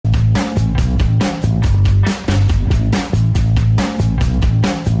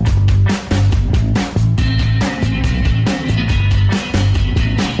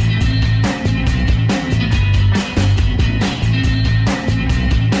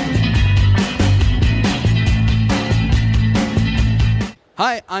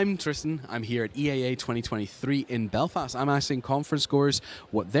Hi, I'm Tristan. I'm here at EAA2023 in Belfast. I'm asking conference goers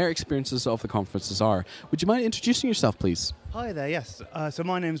what their experiences of the conferences are. Would you mind introducing yourself, please? Hi there, yes. So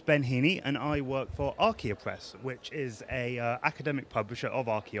my name's Ben Heaney and I work for Archaeopress, which is a academic publisher of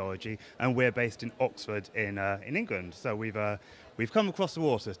archaeology, and we're based in Oxford in England. So we've come across the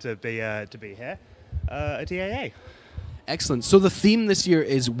water to be here at EAA. Excellent. So the theme this year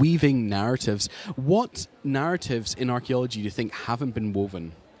is weaving narratives. What narratives in archaeology do you think haven't been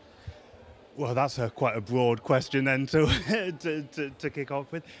woven? Well, that's quite a broad question then to to kick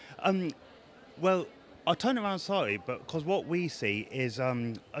off with. Well, I'll turn it around slightly, but because what we see is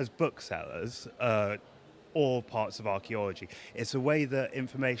as booksellers, all parts of archaeology, it's the way that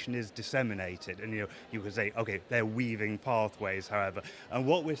information is disseminated, and you could say, okay, they're weaving pathways, however, and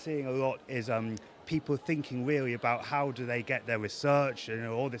what we're seeing a lot is people thinking really about how do they get their research,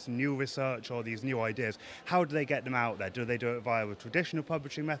 all this new research or these new ideas, how do they get them out there? Do they do it via a traditional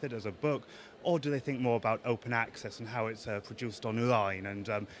publishing method as a book, or do they think more about open access and how it's produced online? And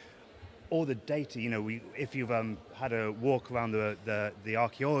all the data, if you've had a walk around the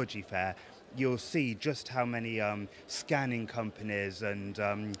archaeology fair, you'll see just how many scanning companies and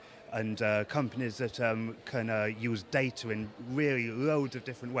companies that can use data in really loads of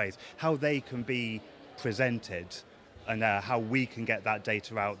different ways, how they can be presented, and how we can get that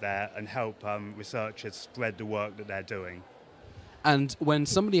data out there and help researchers spread the work that they're doing. And when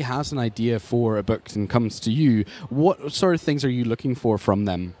somebody has an idea for a book and comes to you, what sort of things are you looking for from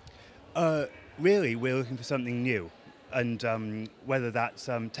them? Really, we're looking for something new. And whether that's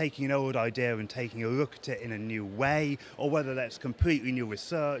taking an old idea and taking a look at it in a new way, or whether that's completely new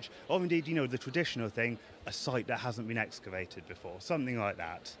research, or indeed, the traditional thing, a site that hasn't been excavated before, something like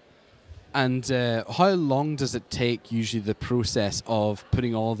that. And how long does it take, usually, the process of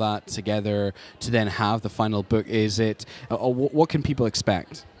putting all that together to then have the final book? Is it, what can people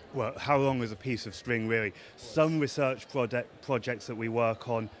expect? Well, how long is a piece of string, really? Some research projects that we work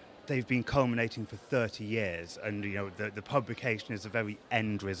on, they've been culminating for 30 years, and the publication is a very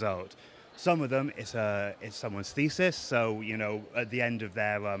end result. Some of them it's someone's thesis, so at the end of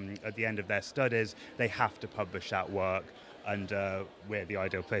their studies they have to publish that work, and we're the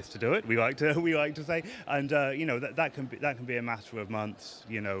ideal place to do it. We like to say, and that can be a matter of months.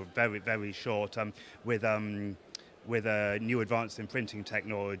 Very very short. With new advances in printing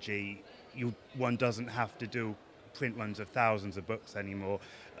technology, one doesn't have to do print runs of thousands of books anymore,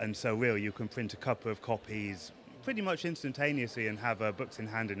 and so really you can print a couple of copies pretty much instantaneously and have books in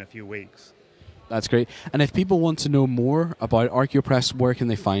hand in a few weeks. That's great. And if people want to know more about Archaeopress, where can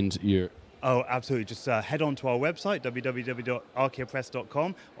they find you? Oh, absolutely. Just head on to our website,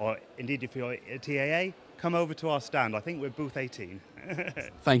 www.archaeopress.com, or indeed if you're at TAA, come over to our stand. I think we're booth 18.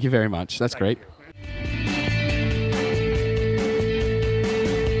 Thank you very much. That's great. Thank you.